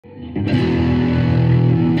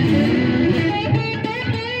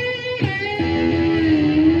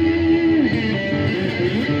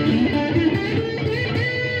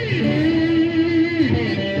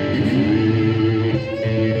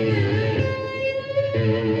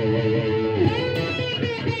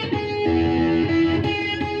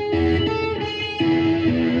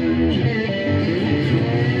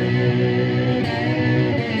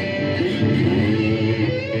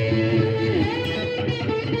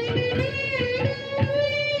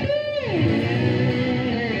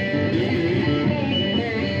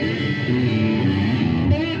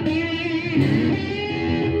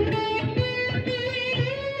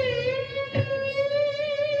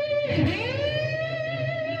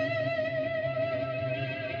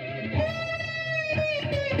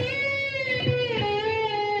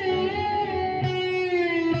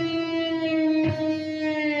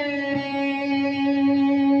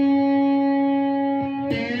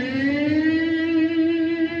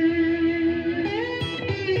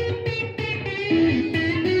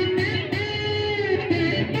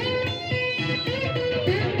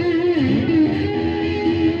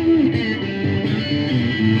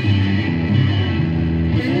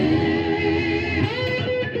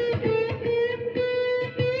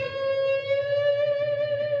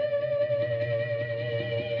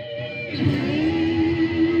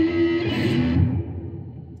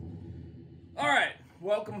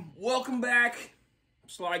Welcome back.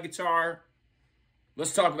 Slide guitar.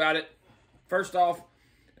 Let's talk about it. First off,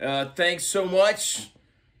 thanks so much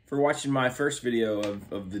for watching my first video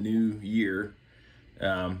of the new year.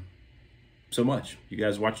 So much. You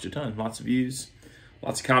guys watched a ton. Lots of views,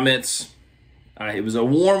 lots of comments. It was a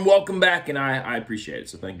warm welcome back, and I appreciate it,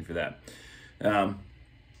 so thank you for that.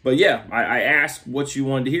 But yeah, I asked what you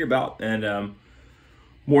wanted to hear about, and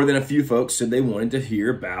more than a few folks said they wanted to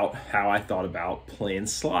hear about how I thought about playing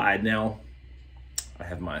slide. Now, I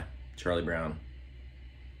have my Charlie Brown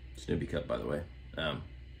Snoopy cup, by the way.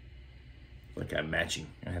 Like I'm matching.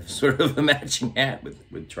 I have sort of a matching hat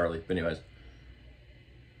with Charlie. But anyways,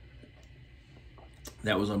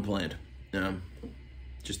 that was unplanned.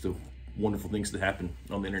 Just the wonderful things that happen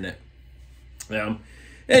on the internet.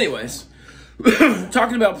 Anyways,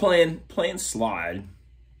 talking about playing slide.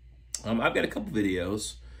 I've got a couple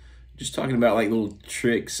videos just talking about like little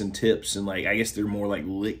tricks and tips, and like I guess they're more like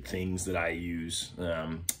lick things that I use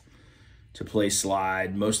to play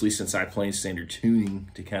slide, mostly since I play in standard tuning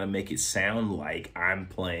to kind of make it sound like I'm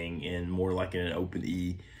playing in more like an open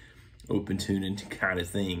E, open tuning kind of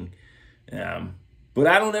thing. But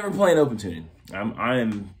I don't ever play in open tuning. I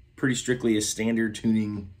am pretty strictly a standard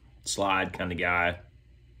tuning slide kind of guy.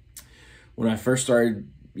 When I first started,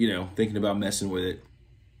 thinking about messing with it,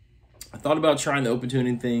 I thought about trying the open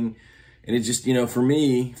tuning thing, and it just, for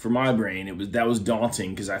me, for my brain, that was daunting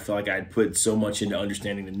because I felt like I'd put so much into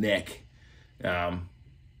understanding the neck,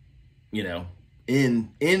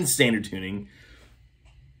 in standard tuning.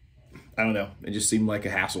 I don't know. It just seemed like a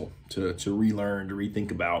hassle to relearn, to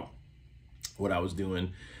rethink about what I was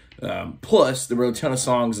doing. Plus, there were a ton of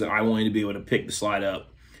songs that I wanted to be able to pick the slide up,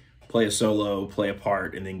 play a solo, play a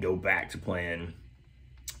part, and then go back to playing,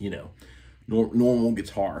 normal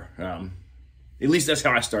guitar. At least that's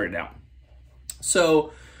how I started out.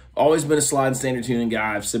 So, always been a slide and standard tuning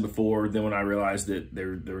guy. I've said before. Then when I realized that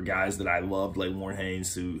there were guys that I loved, like Warren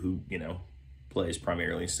Haynes, who plays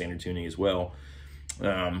primarily standard tuning as well.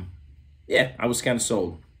 Yeah, I was kind of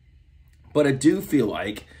sold. But I do feel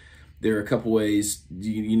like there are a couple ways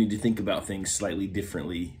you need to think about things slightly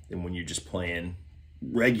differently than when you're just playing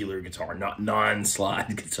regular guitar, not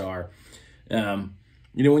non-slide guitar. When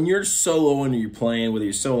you're soloing or you're playing, whether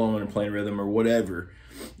you're soloing or playing rhythm or whatever,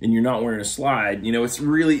 and you're not wearing a slide, it's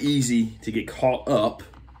really easy to get caught up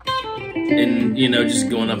in, just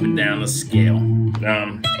going up and down the scale.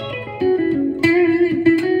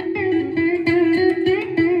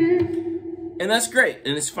 And that's great,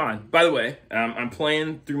 and it's fine. By the way, I'm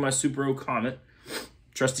playing through my Super O Comet,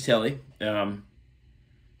 trusty telly.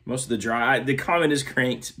 Most of the Comet is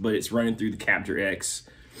cranked, but it's running through the Captor X.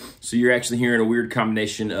 So you're actually hearing a weird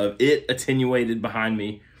combination of it attenuated behind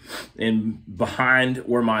me, and behind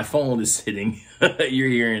where my phone is sitting, you're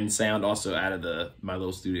hearing sound also out of my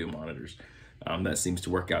little studio monitors. That seems to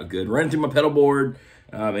work out good. Running through my pedal board,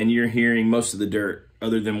 and you're hearing most of the dirt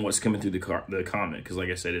other than what's coming through the Comet, because like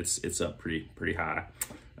I said, it's up pretty high.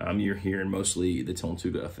 You're hearing mostly the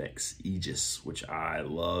Tonetuga FX Aegis, which I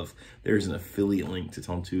love. There's an affiliate link to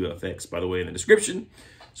Tonetuga FX, by the way, in the description.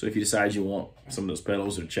 So if you decide you want some of those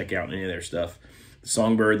pedals or check out any of their stuff, the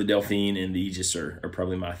Songbird, the Delphine, and the Aegis are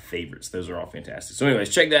probably my favorites. Those are all fantastic. So anyways,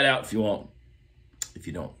 check that out if you want. If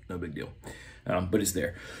you don't, no big deal. But it's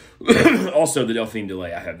there. Also, the Delphine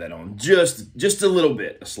delay, I have that on just a little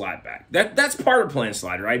bit, a slide back. That's part of playing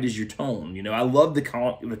slide, right? Is your tone. I love the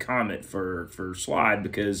Comet for slide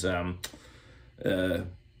because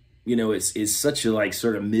it's such a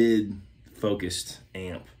sort of mid-focused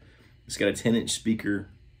amp. It's got a 10-inch speaker.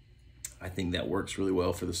 I think that works really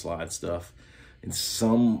well for the slide stuff. In a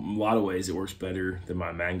lot of ways, it works better than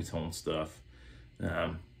my Magnetone stuff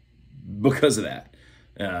because of that.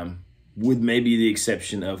 With maybe the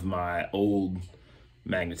exception of my old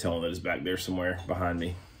Magnetone that is back there somewhere behind me.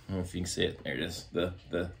 I don't know if you can see it. There it is, the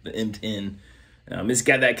M10. It's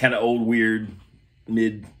got that kind of old, weird,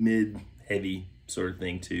 mid-heavy sort of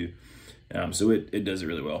thing too. So it does it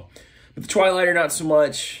really well. But the Twilighter, not so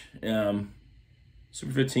much.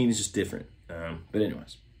 Super 15 is just different. But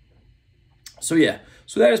anyways. So yeah,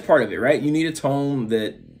 so that is part of it, right? You need a tone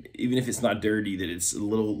that, even if it's not dirty, that it's a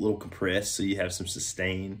little compressed, so you have some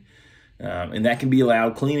sustain. And that can be a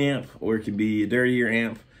loud, clean amp, or it can be a dirtier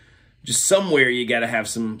amp. Just somewhere you got to have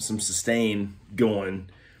some sustain going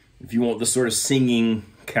if you want the sort of singing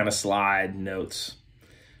kind of slide notes.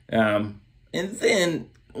 And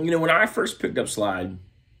then, when I first picked up slide,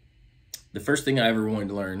 the first thing I ever wanted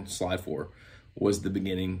to learn slide for was the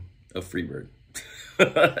beginning of Freebird.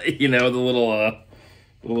 The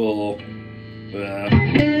little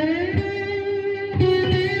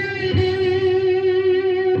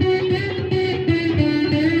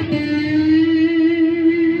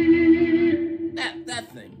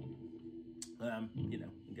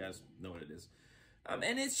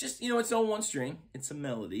And it's just, it's on one string. It's a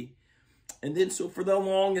melody. And then, so for the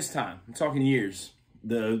longest time, I'm talking years,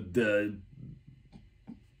 the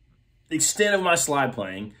extent of my slide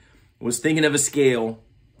playing was thinking of a scale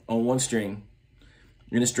on one string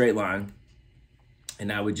in a straight line.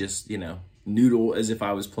 And I would just, noodle as if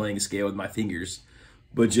I was playing a scale with my fingers,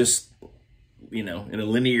 but just, in a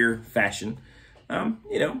linear fashion. And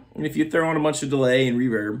if you throw on a bunch of delay and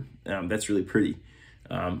reverb, that's really pretty.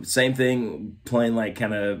 Same thing playing like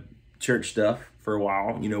kind of church stuff for a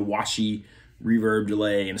while, washy reverb,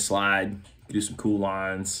 delay, and slide, do some cool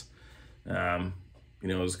lines.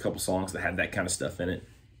 There's a couple songs that had that kind of stuff in it.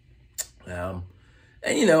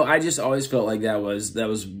 I just always felt like that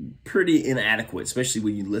was pretty inadequate, especially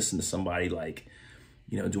when you listen to somebody like,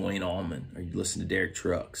 Dwayne Allman, or you listen to Derek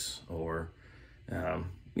Trucks, or,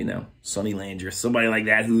 Sonny Landreth, somebody like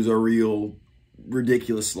that who's a real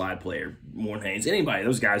ridiculous slide player, Warren Haynes, anybody,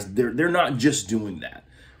 those guys, they're not just doing that.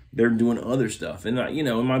 They're doing other stuff. And,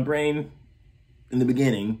 in my brain, in the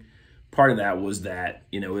beginning, part of that was that,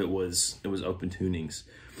 it was open tunings.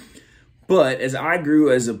 But as I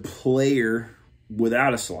grew as a player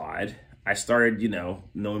without a slide, I started,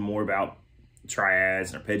 knowing more about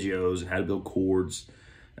triads and arpeggios and how to build chords.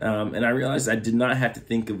 And I realized I did not have to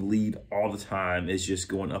think of lead all the time as just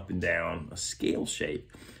going up and down a scale shape.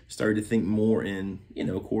 Started to think more in,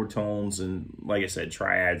 chord tones, and like I said,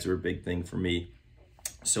 triads are a big thing for me.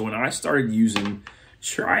 So when I started using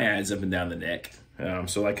triads up and down the neck,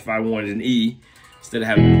 so like if I wanted an E, instead of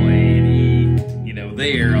having to play an E,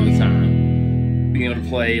 there all the time, being able to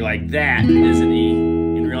play like that as an E,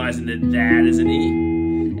 and realizing that that is an E,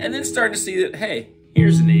 and then starting to see that, hey,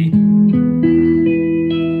 here's an E,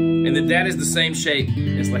 and that is the same shape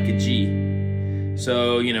as like a G.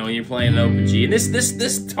 So, when you're playing an open G, and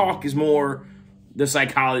this talk is more the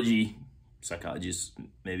psychology is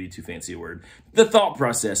maybe too fancy a word, the thought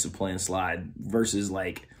process of playing slide versus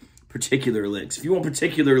like particular licks. If you want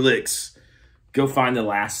particular licks, go find the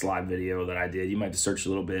last slide video that I did. You might have to search a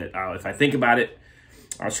little bit. If I think about it,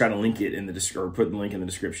 I'll try to link it in the description, or put the link in the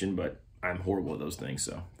description, but I'm horrible at those things,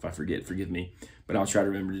 so if I forget, forgive me. But I'll try to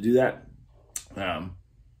remember to do that.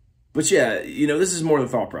 But yeah, this is more the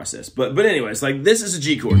thought process. But anyways, like this is a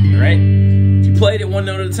G chord, all right? If you played it one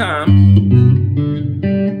note at a time,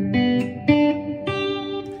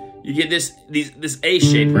 you get this A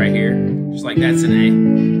shape right here, just like that's an A.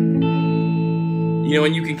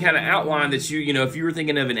 And you can kind of outline that if you were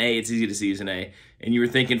thinking of an A, it's easy to see as an A, and you were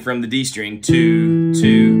thinking from the D string, 2,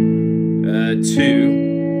 2, 2,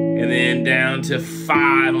 and then down to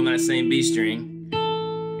 5 on that same B string,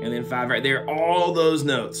 and then 5 right there. All those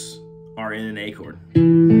notes are in an A chord.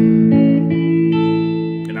 And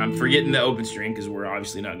I'm forgetting the open string because we're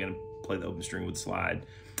obviously not going to play the open string with slide,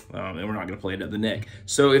 and we're not going to play it up the neck.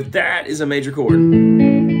 So if that is a major chord,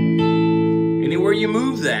 anywhere you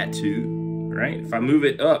move that to, right? If I move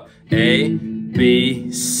it up, A,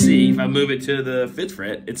 B, C. If I move it to the 5th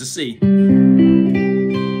fret, it's a C.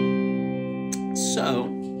 So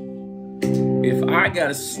if I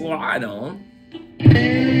got a slide on, and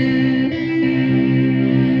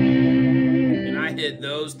I hit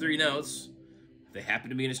those 3 notes, if they happen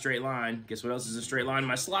to be in a straight line, guess what else is a straight line in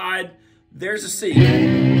my slide? There's a C.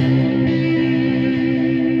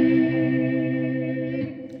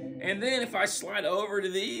 And then if I slide over to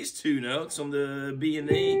these 2 notes on the B and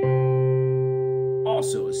the E,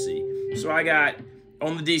 also a C. So I got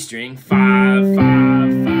on the D string, 5, 5,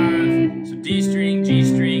 5. So D string, G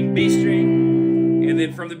string, B string. And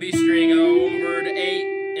then from the B string over to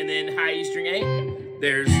 8, and then high E string 8,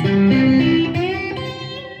 there's...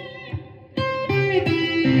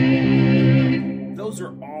 Those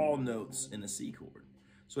are all notes in a C chord.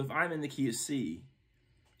 So if I'm in the key of C,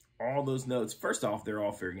 all those notes, first off, they're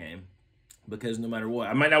all fair game, because no matter what,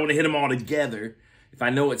 I might not want to hit them all together. If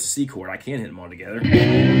I know it's a C chord, I can hit them all together.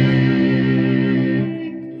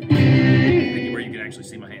 Where you can actually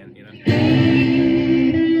see my hand,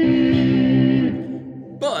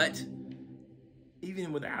 But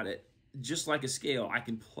even without it, just like a scale, I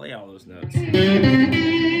can play all those notes.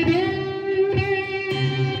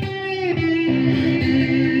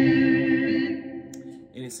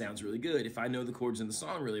 And it sounds really good. If I know the chords in the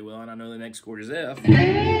song really well, and I know the next chord is F, if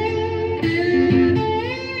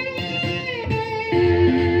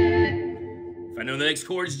I know the next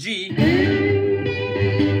chord is G,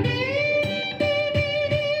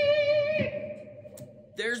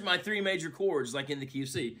 there's my 3 major chords, like in the key of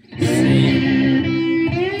C.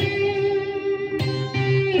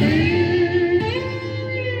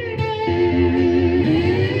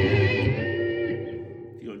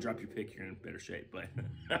 Drop your pick, you're in better shape, but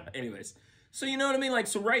anyways, so you know what I mean? Like,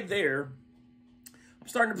 so right there, I'm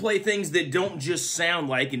starting to play things that don't just sound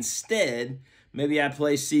like. Instead, maybe I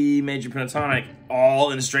play C major pentatonic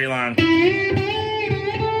all in a straight line.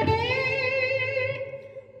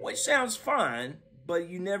 Which sounds fine, but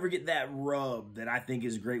you never get that rub that I think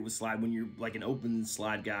is great with slide when you're like an open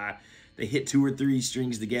slide guy. They hit 2 or 3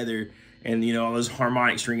 strings together and, you know, all those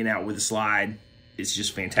harmonics ringing out with the slide. It's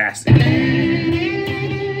just fantastic.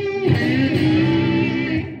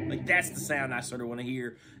 Like, that's the sound I sort of want to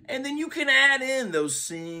hear. And then you can add in those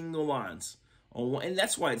single lines. And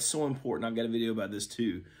that's why it's so important. I've got a video about this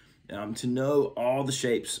too. To know all the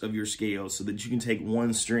shapes of your scale so that you can take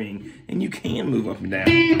one string and you can move up and down.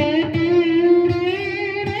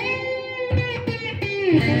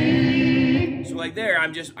 So like there,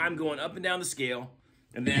 I'm going up and down the scale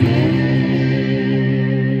and then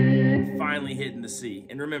finally hitting the C.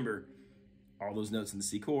 And remember, all those notes in the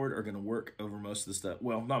C chord are going to work over most of the stuff.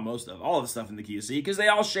 Well, not most of, all of the stuff in the key of C, because they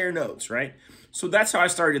all share notes, right? So that's how I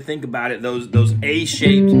started to think about it, those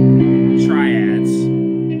A-shaped triads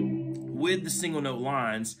with the single note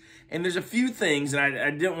lines. And there's a few things, and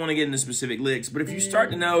I didn't want to get into specific licks, but if you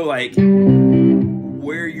start to know like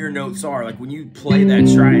where your notes are, like when you play that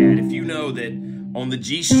triad, if you know that on the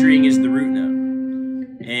G string is the root note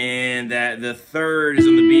and that the third is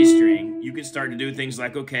on the B string, you can start to do things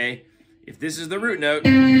like, okay, if this is the root note,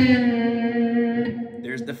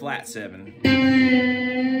 there's the flat 7.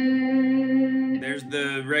 There's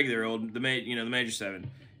the regular old, the major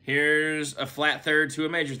 7. Here's a flat third to a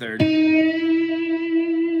major third, to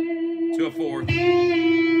a fourth,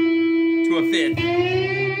 to a fifth.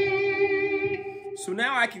 So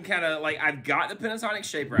now I can kind of, like, I've got the pentatonic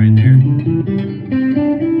shape right there.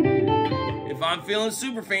 If I'm feeling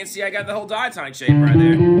super fancy, I got the whole diatonic shape right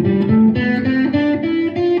there.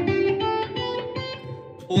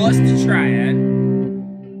 Plus the triad,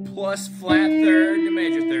 plus flat third to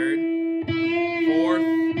major third, fourth,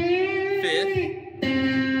 fifth,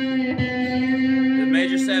 the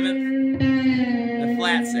major 7th, the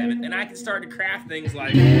flat 7th, and I can start to craft things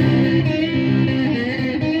like, and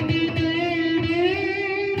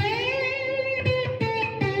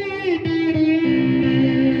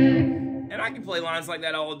I can play lines like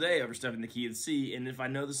that all day over stuff in the key of the C, and if I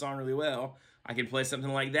know the song really well, I can play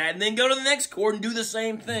something like that and then go to the next chord and do the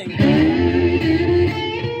same thing. You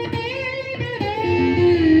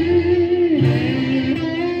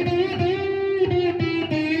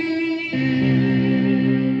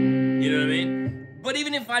know what I mean? But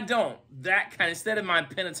even if I don't, that kind of, instead of my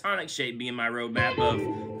pentatonic shape being my roadmap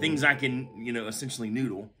of things I can, you know, essentially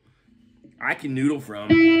noodle, I can noodle from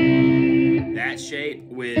that shape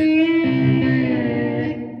with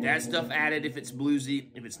that stuff added if it's bluesy.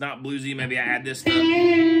 If it's not bluesy, maybe I add this stuff. The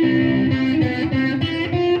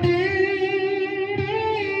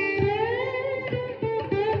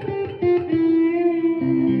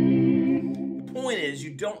point is, you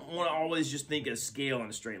don't want to always just think of scale in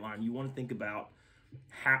a straight line. You want to think about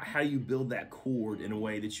how you build that chord in a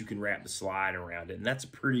way that you can wrap the slide around it. And that's a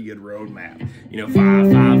pretty good roadmap. You know,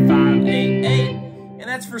 5, 5, 5, 8, 8. And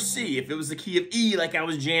that's for C. If it was the key of E, like I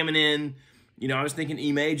was jamming in, you know, I was thinking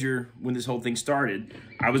E major when this whole thing started.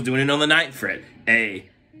 I was doing it on the 9th fret. A,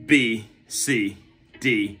 B, C,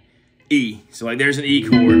 D, E. So like there's an E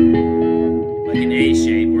chord, like an A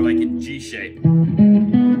shape or like a G shape.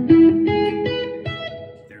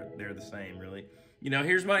 They're the same, really. You know,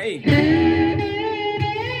 here's my E.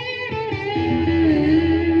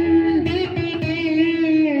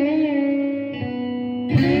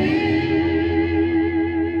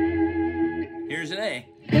 Here's an A.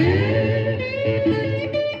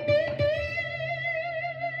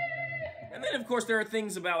 And then, of course, there are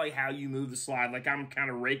things about like how you move the slide. Like I'm kind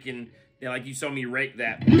of raking, you know, like you saw me rake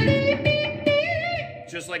that.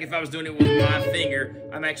 Just like if I was doing it with my finger,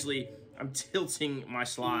 I'm tilting my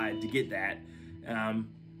slide to get that.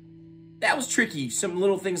 That was tricky. Some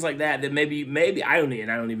little things like that maybe I don't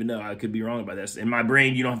even know. I could be wrong about this. In my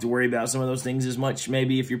brain, you don't have to worry about some of those things as much.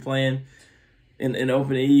 Maybe if you're playing in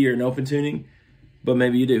open E or an open tuning, but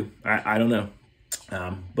maybe you do. I don't know.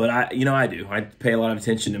 But I do. I pay a lot of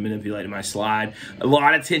attention to manipulating my slide. A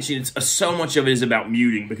lot of attention. So much of it is about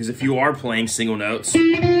muting, because if you are playing single notes,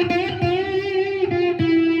 you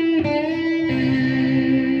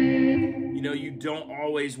know, you don't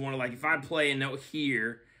always want to, like, if I play a note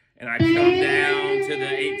here and I come down to the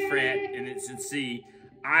 8th fret and it's in C,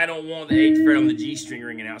 I don't want the 8th fret on the G string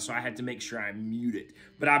ringing out, so I had to make sure I mute it.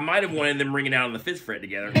 But I might have wanted them ringing out on the 5th fret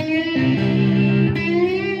together.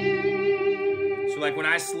 So like when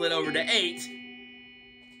I slid over to 8,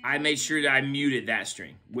 I made sure that I muted that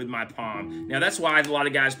string with my palm. Now, that's why a lot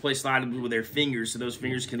of guys play slide with their fingers, so those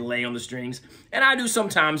fingers can lay on the strings. And I do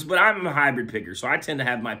sometimes, but I'm a hybrid picker, so I tend to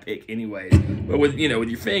have my pick anyways. But with, you know, with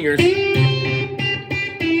your fingers...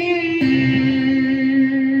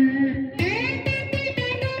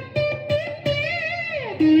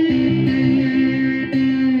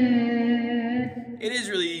 It is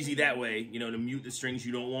really easy that way, you know, to mute the strings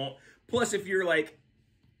you don't want. Plus, if you're like...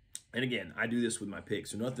 And again, I do this with my pick,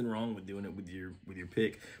 so nothing wrong with doing it with your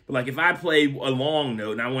pick. But like if I play a long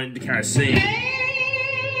note and I wanted to kind of sing,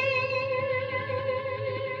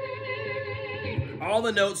 all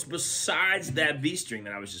the notes besides that V string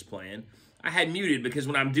that I was just playing, I had muted because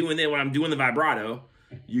when I'm doing the vibrato,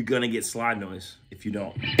 you're gonna get slide noise if you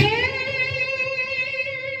don't.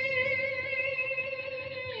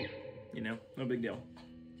 You know, no big deal.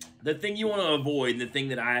 The thing you want to avoid, and the thing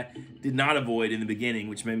that I did not avoid in the beginning,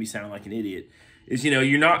 which made me sound like an idiot, is, you know,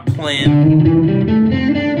 you're not playing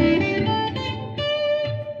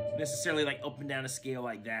necessarily like up and down a scale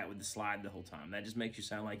like that with the slide the whole time. That just makes you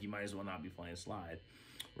sound like you might as well not be playing slide,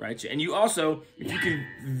 right? And you also, if you can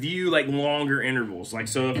view like longer intervals, like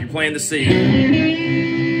so if you're playing the C,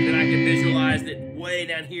 then I can visualize that way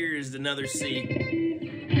down here is another C.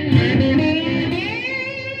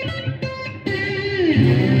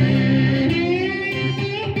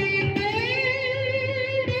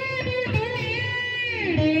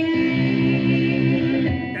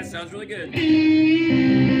 Really good. You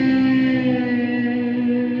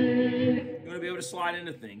want to be able to slide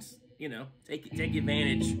into things, you know, take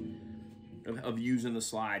advantage of using the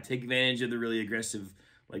slide. Take advantage of the really aggressive,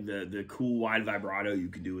 like the cool wide vibrato you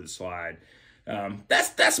can do with a slide.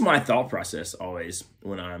 That's my thought process always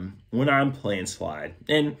when I'm playing slide.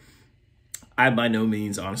 And I by no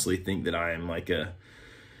means honestly think that I am like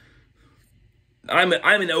I'm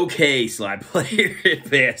an okay slide player at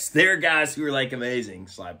best. There are guys who are like amazing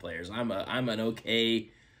slide players. I'm an okay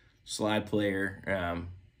slide player.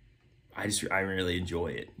 I really enjoy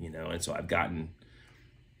it, you know, and so I've gotten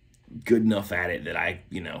good enough at it that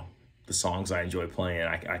the songs I enjoy playing,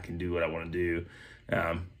 I can do what I want to do.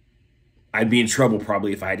 I'd be in trouble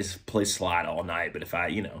probably if I just play slide all night, but if I,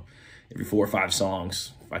 you know, every 4 or 5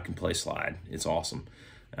 songs, if I can play slide, it's awesome.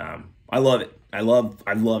 I love it. I love it.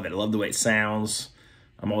 I love the way it sounds.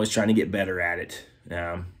 I'm always trying to get better at it.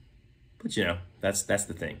 But you know, that's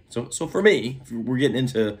the thing. So for me, if we're getting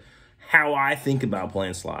into how I think about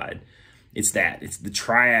playing slide, it's the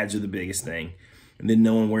triads are the biggest thing. And then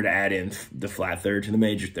knowing where to add in the flat third to the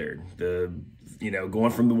major third,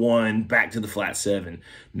 going from the 1 back to the flat 7,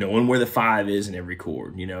 knowing where the 5 is in every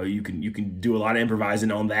chord. You know, you can do a lot of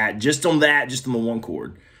improvising on that, just on the 1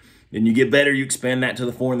 chord. Then you get better, you expand that to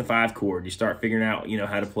the 4 and the 5 chord. You start figuring out, you know,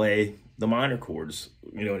 how to play the minor chords,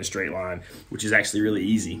 you know, in a straight line, which is actually really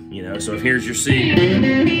easy, you know. So if here's your C,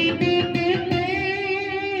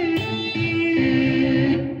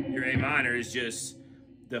 your A minor is just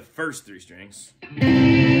the first 3 strings.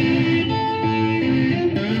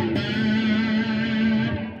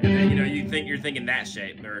 And then, you know, you're thinking that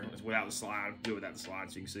shape, or without the slide, do it without the slide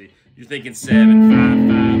so you can see. You're thinking 7, 5,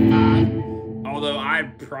 5, 5. Although I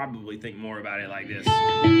probably think more about it like this.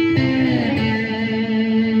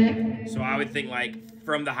 So I would think like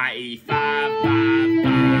from the high E, 5, 5, 5,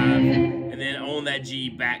 and then on that G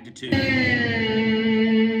back to 2.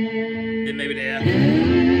 Then maybe to F.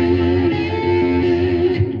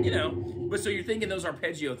 You know, but so you're thinking those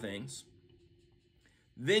arpeggio things.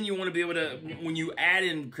 Then you want to be able to, when you add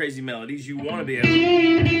in crazy melodies, you want to be able to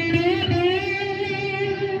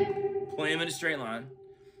play them in a straight line.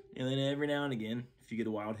 And then every now and again, if you get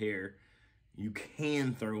a wild hair, you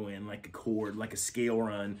can throw in like a chord, like a scale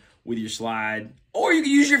run with your slide. Or you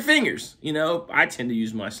can use your fingers. You know, I tend to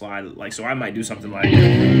use my slide, like, so I might do something like...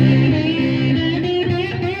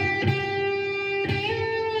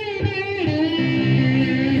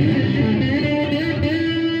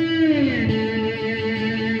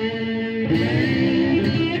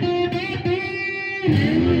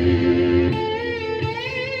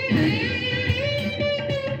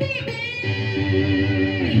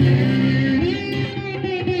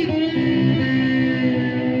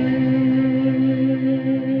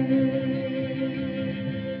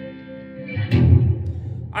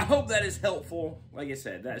 I hope that is helpful. Like I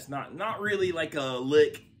said, that's not really like a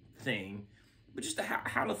lick thing, but just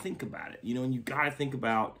how to think about it. You know, and you got to think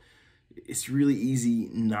about, it's really easy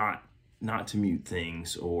not to mute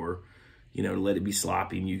things, or, you know, to let it be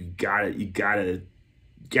sloppy, and you gotta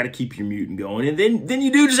keep your muting going, and then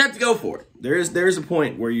you do just have to go for it. There's a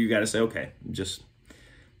point where you gotta say, okay, I'm just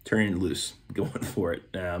turning it loose, going for it,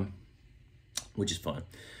 which is fun.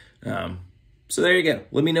 So there you go.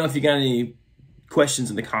 Let me know if you got any questions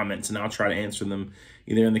in the comments, and I'll try to answer them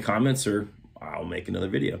either in the comments or I'll make another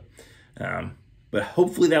video. But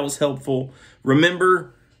hopefully that was helpful.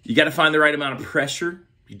 Remember, you got to find the right amount of pressure.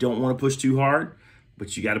 You don't want to push too hard,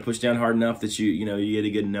 but you got to push down hard enough that you get a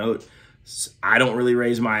good note. I don't really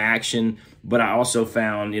raise my action, but I also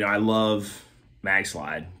found, I love mag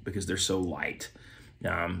slide because they're so light.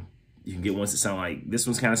 You can get ones that sound like, this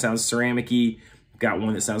one kind of sounds ceramic-y. Got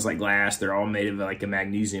one that sounds like glass. They're all made of like a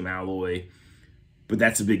magnesium alloy. But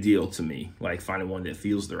that's a big deal to me, like finding one that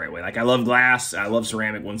feels the right way. Like I love glass, I love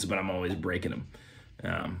ceramic ones, but I'm always breaking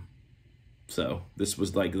them. So this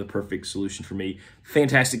was like the perfect solution for me.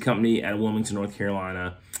 Fantastic company out of Wilmington, North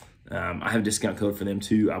Carolina. I have a discount code for them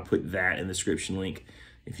too. I'll put that in the description link.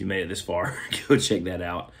 If you made it this far, go check that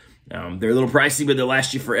out. They're a little pricey, but they'll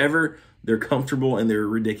last you forever. They're comfortable and they're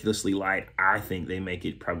ridiculously light. I think they make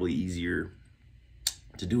it probably easier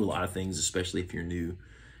to do a lot of things, especially if you're new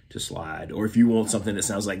to slide, or if you want something that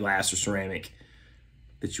sounds like glass or ceramic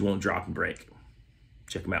that you won't drop and break.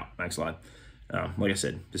 Check them out, Mag Slide. Like I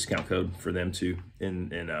said, discount code for them too in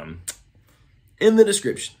the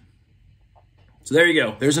description. So there you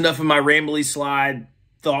go. There's enough of my rambly slide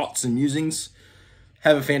thoughts and musings.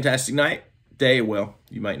 Have a fantastic night, day. Well,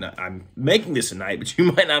 you might not. I'm making this a night, but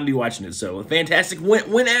you might not be watching it. So a fantastic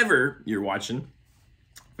whenever you're watching.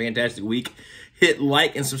 Fantastic week. Hit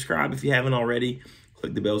like and subscribe if you haven't already.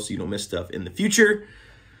 Click the bell so you don't miss stuff in the future.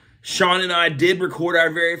 Sean and I did record our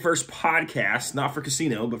very first podcast, not for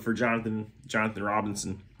Casino, but for Jonathan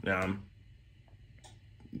Robinson,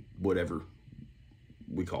 whatever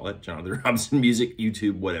we call it, Jonathan Robinson Music,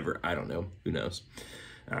 YouTube, whatever. I don't know. Who knows?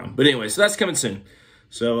 But anyway, so that's coming soon.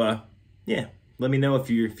 So yeah, let me know if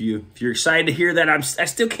you're excited to hear that. I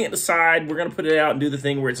still can't decide. We're gonna put it out and do the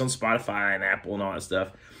thing where it's on Spotify and Apple and all that stuff.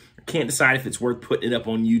 I can't decide if it's worth putting it up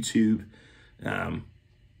on YouTube.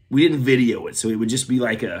 We didn't video it, so it would just be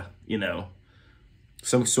like a,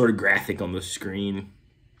 some sort of graphic on the screen.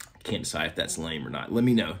 I can't decide if that's lame or not. Let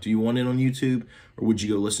me know. Do you want it on YouTube, or would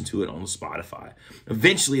you go listen to it on Spotify?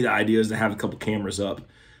 Eventually, the idea is to have a couple cameras up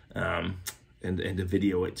and to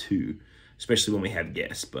video it too, especially when we have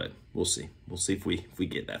guests, but we'll see. We'll see if we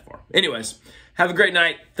get that far. Anyways, have a great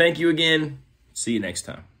night. Thank you again. See you next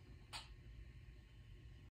time.